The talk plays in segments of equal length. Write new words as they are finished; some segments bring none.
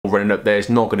running up there. It's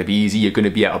not going to be easy. You're going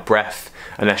to be out of breath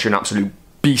unless you're an absolute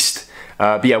beast.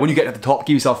 But yeah, when you get to the top,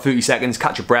 give yourself 30 seconds,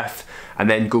 catch your breath, and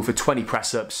then go for 20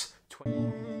 press-ups.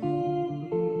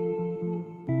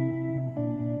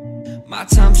 My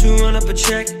time to run up a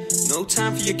check. No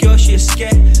time for your girl, she a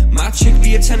scat. My chick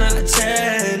be a 10 out of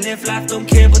 10. If life don't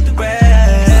care about the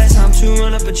rest. My time to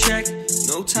run up a check.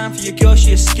 No time for your girl,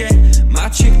 she a scat. My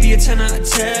chick be a 10 out of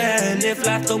 10. If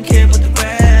life don't care about the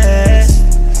rest.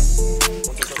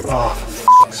 Oh,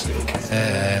 for fuck's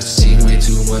sake. Seen way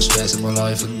too much stress in my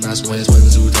life, and that's why it's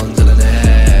went 2 tons to the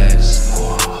next.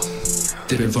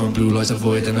 Dipping from blue lights,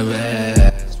 avoiding the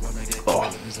rest.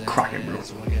 Oh, cracking, bro.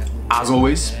 As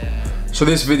always. So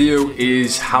this video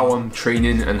is how I'm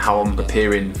training and how I'm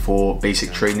preparing for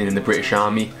basic training in the British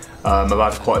Army. I've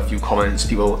had quite a few comments,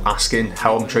 people asking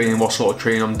how I'm training, what sort of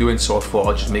training I'm doing, so I thought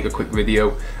I'd just make a quick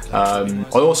video. I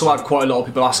also had quite a lot of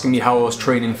people asking me how I was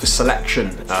training for selection,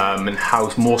 and how,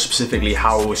 more specifically,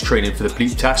 how I was training for the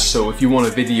bleep test. So if you want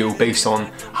a video based on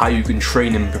how you can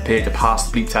train and prepare to pass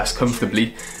the bleep test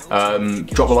comfortably,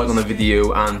 drop a like on the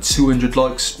video, and 200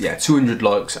 likes, yeah, 200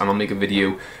 likes, and I'll make a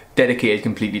video dedicated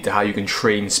completely to how you can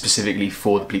train specifically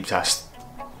for the bleep test.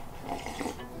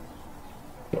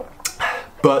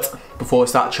 But before I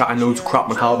start chatting loads of crap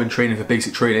on how I've been training for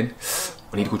basic training,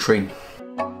 I need to go train.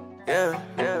 Yeah.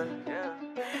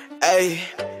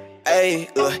 Hey,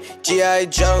 look, G.I.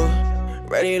 Joe,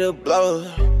 ready to blow.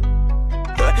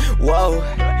 Whoa,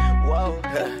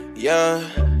 yeah.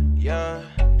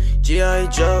 G.I.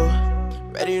 Joe,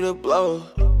 ready to blow.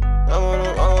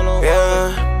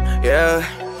 Yeah.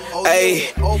 Hey,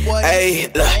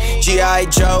 look, G.I.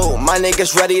 Joe, my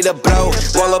niggas ready to blow.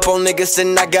 Roll up on niggas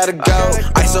and I gotta go.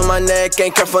 Ice on my neck,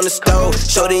 ain't come from the stove.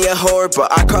 Shorty a whore,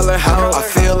 but I call her hoe. I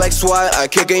feel like SWAT, I'm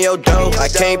kicking your dough. I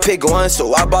can't pick one,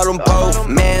 so I bought them both.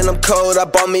 Man, I'm cold, I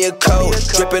bought me a coat.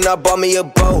 Drippin', I bought me a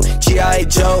boat. G.I.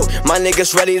 Joe, my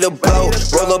niggas ready to blow.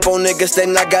 Roll up on niggas,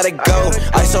 then I gotta go.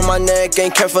 Ice on my neck,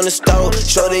 ain't come from the stove.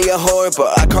 Shorty a whore,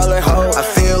 but I call her hoe. I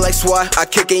feel like SWAT, I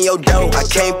kicking your dough. I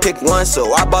can't pick one,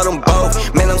 so I bought them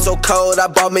both. Man, I'm so cold, I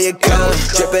bought me a coat.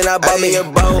 Drippin', I bought me a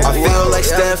boat. I feel like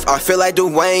Steph, I feel like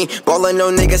Dwayne. Ballin'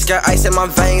 on niggas, got ice in my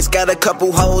veins. Got a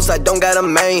couple hoes, I don't got a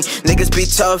main. Niggas be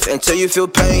tough until you feel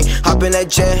pain. Hop in that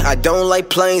jet, I don't like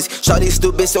planes. Shawty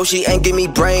stupid, so she ain't give me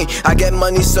brain. I get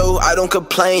money, so I don't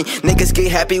complain. Niggas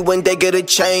get happy when they get a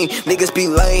chain. Niggas be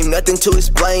lame, nothing to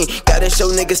explain. Gotta show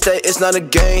niggas that it's not a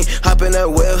game. Hop in that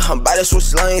wheel, I'm about to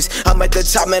switch lanes. I'm at the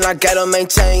top, man, I gotta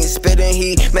maintain. Spitting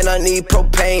heat, man, I need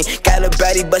propane. Got a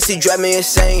baddie, but she drive me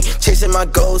insane. Chasing my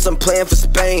goals, I'm playing for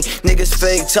Spain. Niggas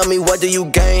fake, tell me what do you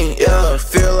gain? Yeah,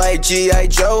 feel like G.I.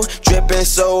 Joe, drippin',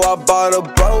 so I bought a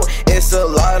boat. It's a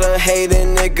lot of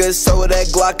hating niggas, so that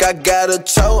Glock I got a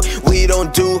tow. We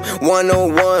don't do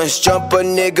one-on-ones, jump a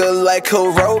nigga like a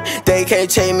rope. They can't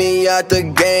take me out the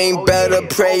game, better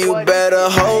pray, you better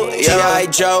hope. G.I.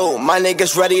 Joe, my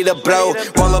niggas ready to blow.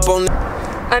 Roll up on.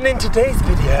 And in today's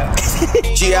video,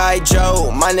 G.I.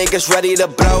 Joe, my niggas ready to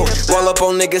blow. Roll up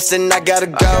on niggas and I gotta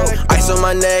go. Ice on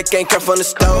my neck, ain't come from the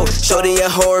stove. Shorty a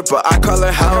whore, but I call her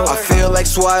hoe. I feel like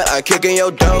SWAT, I'm kicking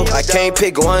your dough. I can't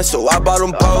pick one, so I bought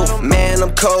them both. Man,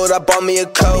 I'm cold, I bought me a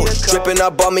coat. Drippin', I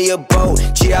bought me a boat.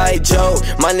 G.I. Joe,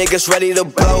 my niggas ready to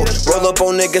blow. Roll up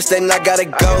on niggas, then I gotta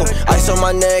go. Ice on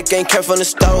my neck, ain't come from the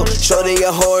stove. Shorty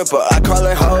a whore, but I call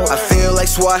her hoe. I feel like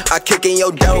SWAT, I'm kicking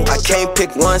your dough. I can't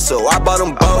pick one, so I bought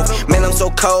them both. Man, I'm so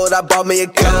cold, I bought me a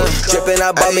coat. Drippin',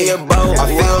 I bought me a boat. I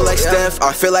feel like Steph,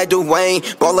 I feel like Dwayne.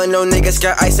 Ballin' on niggas,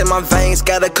 got ice in my veins.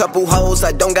 Got a couple hoes,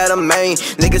 I don't got a main.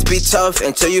 Niggas be tough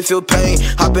until you feel pain.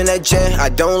 Hop in that jet, I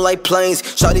don't like planes.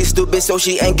 Shawty stupid, so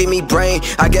she ain't give me brain.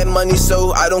 I get money,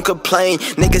 so I don't complain.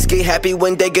 Niggas get happy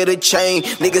when they get a chain.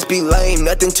 Niggas be lame,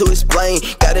 nothing to explain.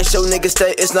 Gotta show niggas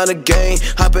that it's not a game.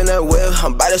 Hop in that wheel,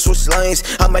 I'm about to switch lanes.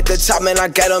 I'm at the top, man, I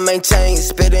gotta maintain.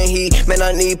 Spitting heat, man,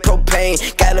 I need propane.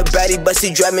 Got a baddie, but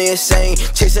she drive me insane.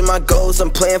 Chasing my goals, I'm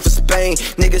playing for Spain.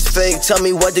 Niggas fake, tell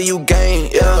me what do you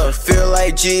gain? Yeah, feel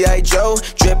like G.I. Joe,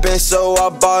 drippin', so I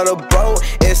bought a boat.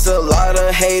 It's a lot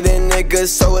of hating niggas,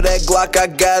 so that Glock I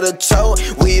got a tow.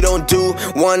 We don't do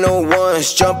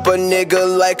one-on-ones, jump a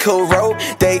nigga like a rope.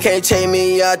 They can't take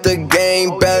me out the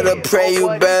game, better pray, you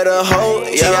better hope.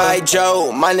 G.I.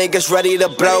 Joe, my niggas ready to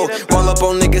blow. Roll up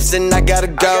on niggas and I gotta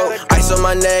go. Ice on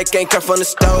my neck, ain't come from the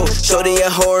stove. Shorty a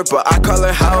whore, but I call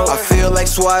her hoe. I feel like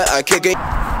SWAT, I'm kicking.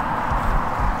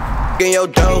 in your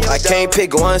dough. I can't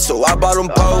pick one, so I bought them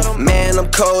both. Man, I'm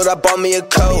cold, I bought me a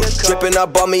coat. Drippin', I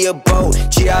bought me a boat.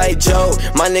 G.I. Joe,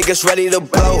 my niggas ready to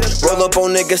blow. Roll up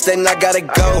on niggas, then I gotta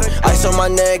go. Ice on my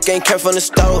neck, ain't care from the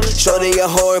stove. Shorty a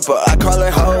whore, but I call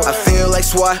her hoe. I feel like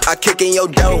SWAT, I kick in your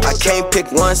dough. I can't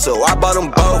pick one, so I bought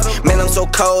them both. Man, I'm so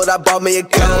cold, I bought me a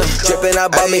coat. Drippin', I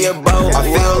bought me a boat. I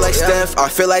feel like Steph, I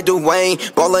feel like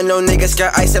Dwayne. Ballin' on niggas,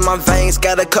 got ice in my veins.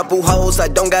 Got a couple hoes, I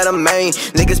don't got a main.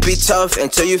 Niggas be tough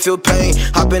until you feel pain.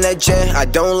 Hop in that jet, I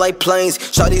don't like planes.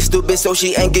 Shawty stupid, so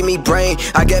she ain't give me brain.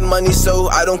 I get money, so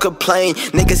I don't complain.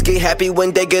 Niggas get happy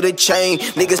when they get a chain.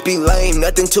 Niggas be lame,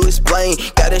 nothing to explain.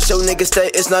 Gotta show niggas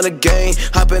that it's not a game.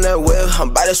 Hop in that wheel, I'm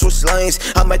about to switch lanes.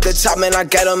 I'm at the top, man, I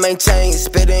gotta maintain.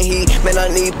 Spitting heat, man, I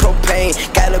need propane.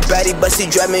 Got a baddie, but she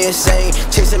drive me insane.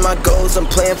 Chasing my goals, I'm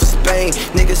playing for Spain.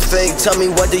 Niggas fake, tell me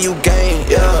what do you gain?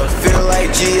 Yeah, feel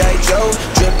like G.I. Joe.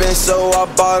 Drippin', so I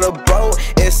bought a boat.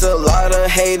 It's a lot of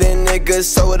hating niggas,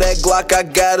 so that Glock I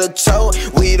got a tow.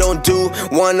 We don't do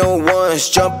one-on-ones,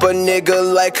 jump a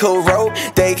nigga like a rope.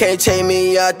 They can't take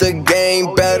me out the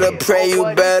game, better pray, you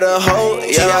better hope.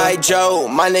 G.I. Joe,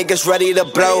 my niggas ready to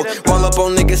blow. Roll up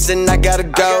on niggas and I gotta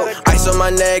go. Ice on my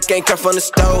neck, ain't come from the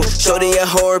stove. Shorty a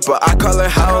whore, but I call her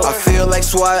hoe. I feel like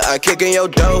SWAT, I kick in your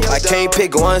dough. I can't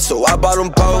pick one, so I bought them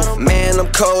both. Man,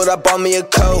 I'm cold, I bought me a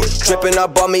coat. Drippin', I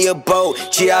bought me a boat.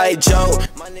 G.I. Joe,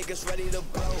 my niggas ready to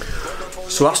blow.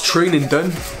 So that's training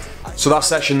done. So that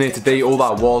session there today, all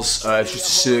that was, it's just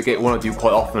a circuit, one I do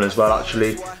quite often as well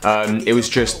actually. It was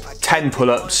just 10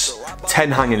 pull-ups,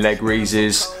 10 hanging leg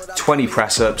raises, 20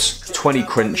 press-ups, 20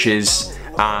 crunches,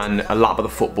 and a lap of the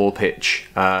football pitch.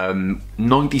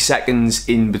 90 seconds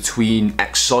in between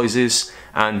exercises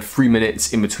and 3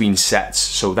 minutes in between sets,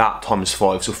 so that times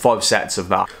 5, so 5 sets of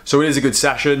that. So it is a good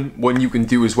session, one you can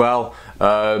do as well.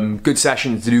 Good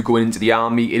session to do going into the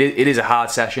army. It is a hard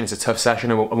session, it's a tough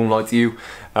session, I won't lie to you.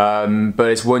 But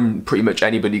it's one pretty much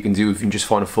anybody can do if you can just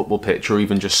find a football pitch or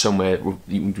even just somewhere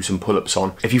you can do some pull-ups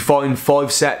on. If you find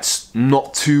 5 sets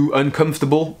not too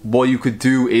uncomfortable, what you could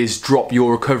do is drop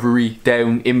your recovery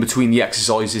down in between the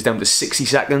exercises down to 60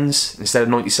 seconds instead of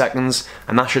 90 seconds,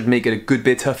 and that should make it a good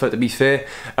bit tougher, to be fair.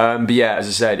 But yeah, as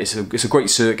I said, it's a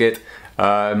great circuit.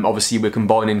 Obviously we're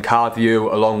combining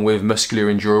cardio along with muscular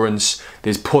endurance.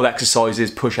 There's pull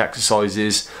exercises, push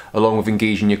exercises, along with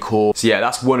engaging your core. So yeah,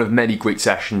 that's one of many great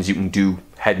sessions you can do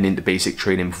heading into basic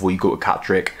training before you go to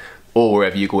Catterick or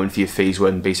wherever you're going for your phase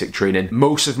 1 basic training.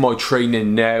 Most of my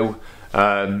training now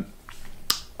are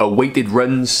weighted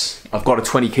runs. I've got a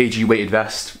 20 kg weighted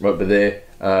vest right over there.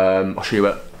 I'll show you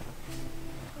it.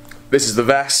 This is the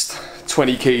vest,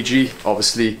 20 kg,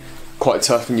 obviously quite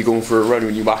tough when you're going for a run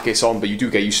when you whack this on, but you do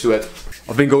get used to it.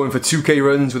 I've been going for 2k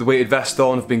runs with a weighted vest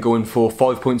on. I've been going for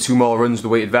 5.2 mile runs with a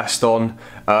weighted vest on.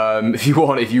 If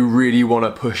you really want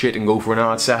to push it and go for an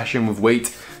hard session with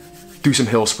weight, do some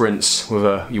hill sprints with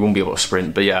a, you won't be able to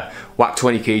sprint, but yeah, whack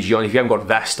 20 kg on. If you haven't got a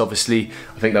vest, obviously,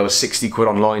 I think that was 60 quid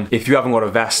online. If you haven't got a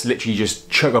vest, literally just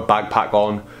chuck a backpack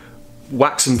on,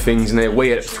 whack some things in there,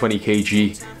 weigh it up to 20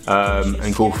 kg,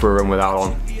 and go for a run with that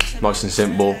on. Nice and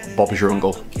simple, Bob's your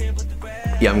uncle.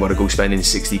 You haven't got to go spending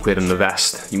 60 quid on the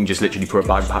vest. You can just literally put a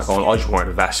backpack on. I just wanted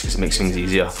a vest because it makes things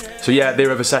easier. So yeah, there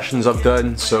are other sessions I've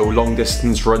done. So long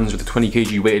distance runs with a 20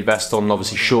 kg weighted vest on,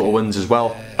 obviously shorter ones as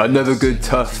well. Another good,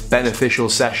 tough, beneficial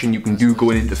session you can do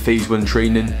going into phase 1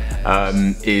 training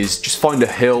is just find a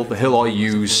hill. The hill I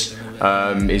use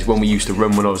is one we used to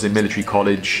run when I was in military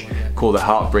college, called the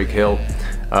Heartbreak Hill.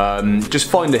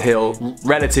 Just find a hill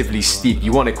relatively steep.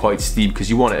 You want it quite steep because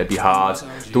you want it to be hard.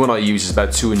 The one I use is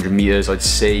about 200 meters, I'd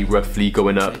say, roughly,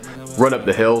 going up. Run up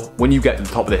the hill. When you get to the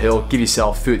top of the hill, give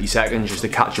yourself 30 seconds just to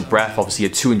catch your breath. Obviously a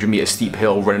 200 meter steep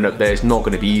hill running up there is not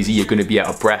going to be easy. You're going to be out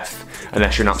of breath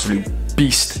unless you're an absolute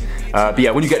beast. But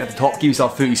yeah, when you get to the top, give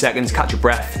yourself 30 seconds, catch your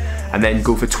breath, and then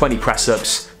go for 20 press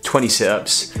ups, 20 sit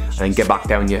ups, and then get back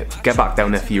down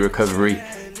there for your recovery.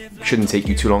 Shouldn't take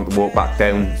you too long to walk back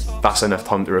down. That's enough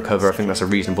time to recover. I think that's a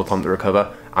reasonable time to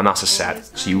recover, and that's a set.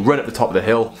 So you run at the top of the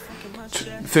hill,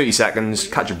 30 seconds,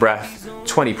 catch your breath,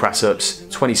 20 press ups,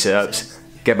 20 sit ups,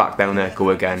 get back down there, go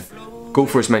again. Go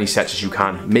for as many sets as you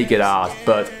can, make it hard,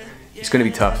 but it's going to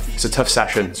be tough. It's a tough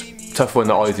session. It's a tough one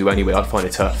that I do anyway, I find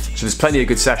it tough. So there's plenty of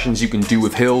good sessions you can do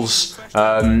with hills.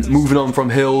 Moving on from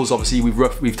hills, obviously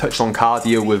we've touched on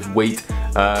cardio with weight.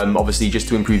 Obviously just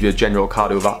to improve your general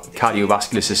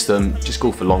cardiovascular system, just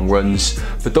go for long runs.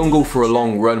 But don't go for a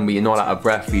long run where you're not out of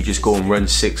breath, where you just go and run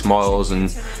 6 miles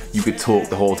and you could talk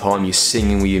the whole time, you're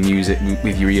singing with your music,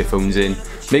 with your earphones in.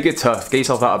 Make it tough, get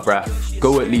yourself out of breath,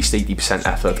 go at least 80%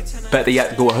 effort. Better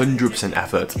yet, go 100%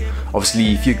 effort.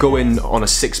 Obviously if you're going on a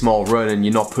 6 mile run and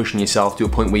you're not pushing yourself to a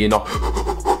point where you're not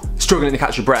struggling to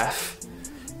catch your breath,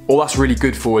 all that's really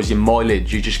good for is your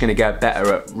mileage. You're just going to get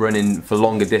better at running for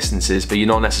longer distances, but you're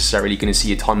not necessarily going to see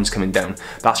your times coming down.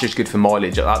 That's just good for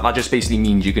mileage. That just basically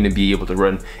means you're going to be able to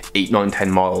run 8, 9,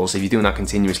 10 miles. If you're doing that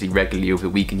continuously, regularly over the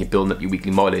week and you're building up your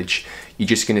weekly mileage, you're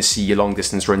just going to see your long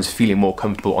distance runs feeling more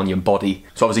comfortable on your body.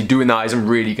 So obviously doing that isn't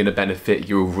really going to benefit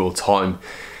your overall time.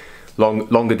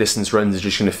 Longer distance runs are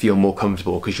just going to feel more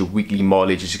comfortable because your weekly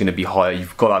mileage is going to be higher.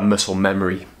 You've got that muscle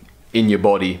memory in your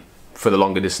body for the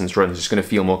longer distance runs. It's going to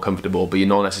feel more comfortable, but you're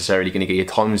not necessarily going to get your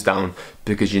times down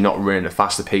because you're not running at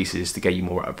faster paces to get you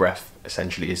more out of breath,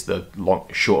 essentially, is the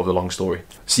short of the long story.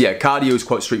 So yeah, cardio is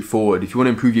quite straightforward. If you want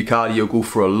to improve your cardio, go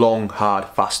for a long, hard,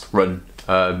 fast run.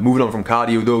 Moving on from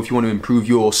cardio though, if you want to improve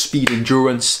your speed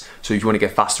endurance, so if you want to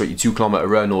get faster at your 2 kilometer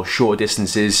run or shorter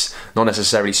distances, not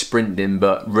necessarily sprinting,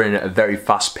 but running at a very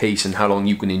fast pace and how long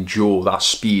you can endure that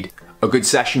speed. A good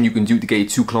session you can do to get your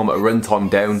 2 kilometer run time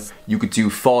down, you could do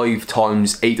 5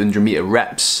 times 800 meter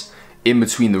reps. In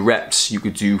between the reps, you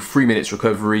could do 3 minutes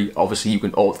recovery. Obviously, you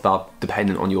can alter that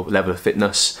depending on your level of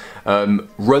fitness.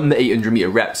 Run the 800 meter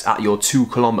reps at your 2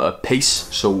 kilometer pace.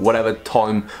 So whatever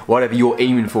time, whatever you're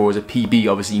aiming for as a PB,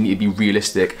 obviously you need to be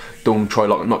realistic. Don't try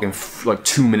knocking like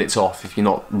 2 minutes off if you're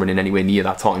not running anywhere near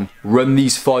that time. Run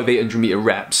these 5 800 meter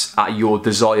reps at your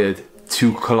desired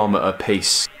 2 kilometer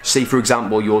pace. Say for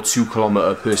example, your 2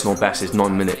 kilometer personal best is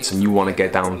 9 minutes and you want to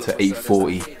get down to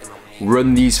 8:40.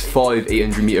 Run these 5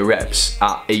 800 meter reps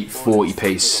at 8:40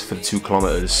 pace for the 2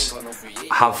 kilometers.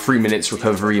 Have 3 minutes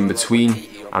recovery in between,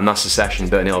 and that's a session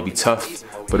done. It'll be tough,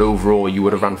 but overall you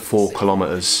would have ran 4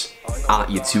 kilometers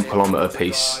at your 2 kilometer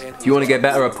pace. If you want to get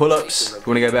better at pull-ups, if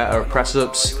you want to get better at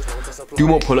press-ups, do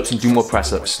more pull-ups and do more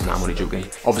press-ups. Nah, I'm only joking.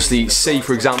 Obviously, say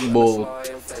for example,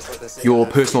 your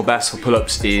personal best for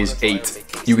pull-ups is 8.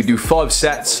 You could do 5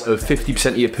 sets of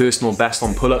 50% of your personal best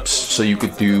on pull-ups, so you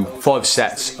could do 5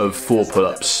 sets of 4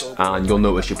 pull-ups, and you'll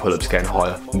notice your pull-ups getting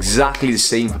higher. Exactly the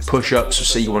same for push-ups, so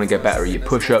say you want to get better at your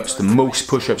push-ups, the most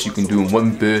push-ups you can do in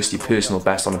one burst, your personal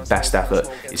best on a best effort,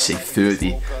 is say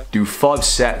 30. Do 5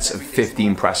 sets of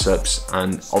 15 press-ups,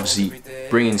 and obviously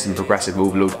bring in some progressive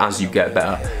overload as you get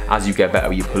better. As you get better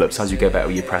with your pull-ups, as you get better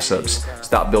with your press-ups,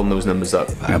 start building those numbers up.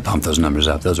 I gotta pump those numbers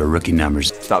up. Those are rookie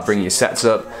numbers. Start bringing your sets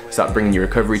up, start bringing your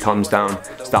recovery times down,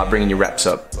 start bringing your reps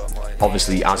up,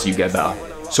 obviously as you get better.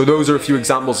 So those are a few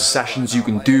examples of sessions you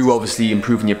can do, obviously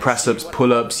improving your press-ups,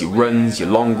 pull-ups, your runs, your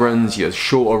long runs, your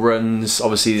shorter runs.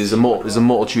 Obviously there's a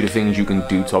multitude of things you can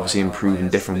do to obviously improve in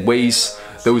different ways.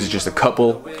 Those are just a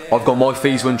couple. I've got my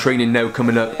phase 1 training now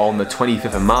coming up on the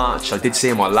 25th of March. I did say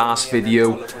in my last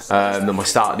video that my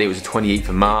start date was the 28th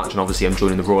of March, and obviously I'm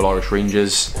joining the Royal Irish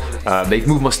Rangers. They've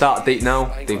moved my start date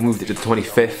now. They've moved it to the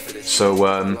 25th,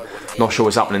 so not sure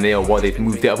what's happening there or why they've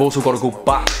moved it. I've also got to go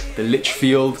back to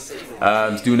Lichfield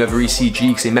to do another ECG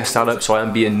because they messed that up, so I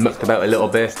am being mucked about a little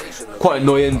bit. Quite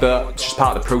annoying, but it's just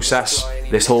part of the process.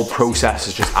 This whole process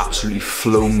has just absolutely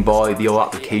flown by. The whole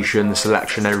application, the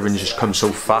selection, everything just comes so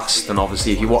fast. And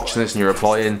obviously if you're watching this and you're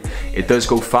applying, it does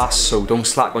go fast, so don't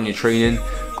slack on your training.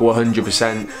 Go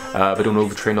 100%, but don't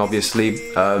overtrain obviously.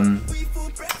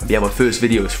 Yeah, my first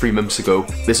video was 3 months ago.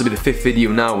 This will be the 5th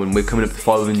video now, and we're coming up to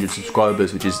 500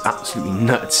 subscribers, which is absolutely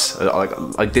nuts.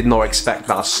 I did not expect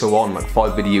that so on, like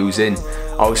 5 videos in.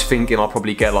 I was thinking I'll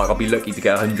probably get I'll be lucky to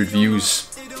get 100 views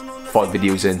 5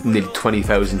 videos in, nearly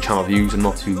 20,000 channel views. I'm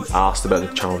not too asked about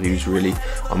the channel views really.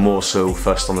 I'm more so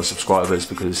first on the subscribers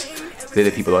because they're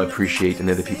the people I appreciate and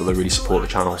they're the people that really support the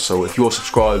channel. So if you're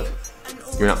subscribed,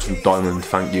 you're an absolute diamond,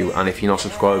 thank you. And if you're not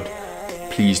subscribed,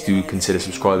 please do consider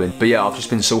subscribing. But yeah, I've just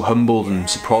been so humbled and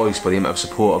surprised by the amount of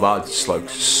support I've had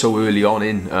just so early on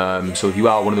in. So if you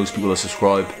are one of those people that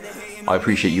subscribe, I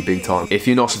appreciate you big time. If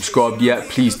you're not subscribed yet,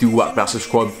 please do whack that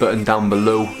subscribe button down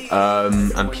below,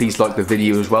 and please like the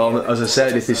video as well. As I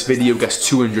said, if this video gets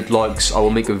 200 likes, I will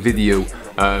make a video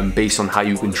based on how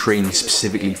you can train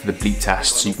specifically for the bleep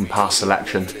test so you can pass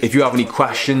selection. If you have any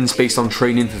questions based on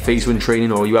training for phase 1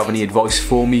 training, or you have any advice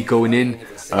for me going in,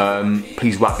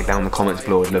 please whack it down in the comments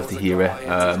below. I'd love to hear it.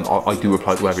 I do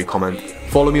reply to every comment.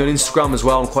 Follow me on Instagram as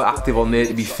well. I'm quite active on there,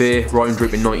 to be fair.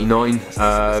 RyanDrapin99.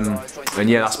 And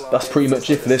yeah, that's pretty much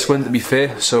it for this one, to be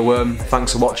fair. So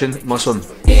thanks for watching. Nice one.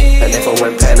 And if I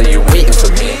went pale, are you waiting for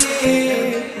me?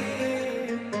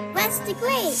 What's the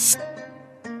grade?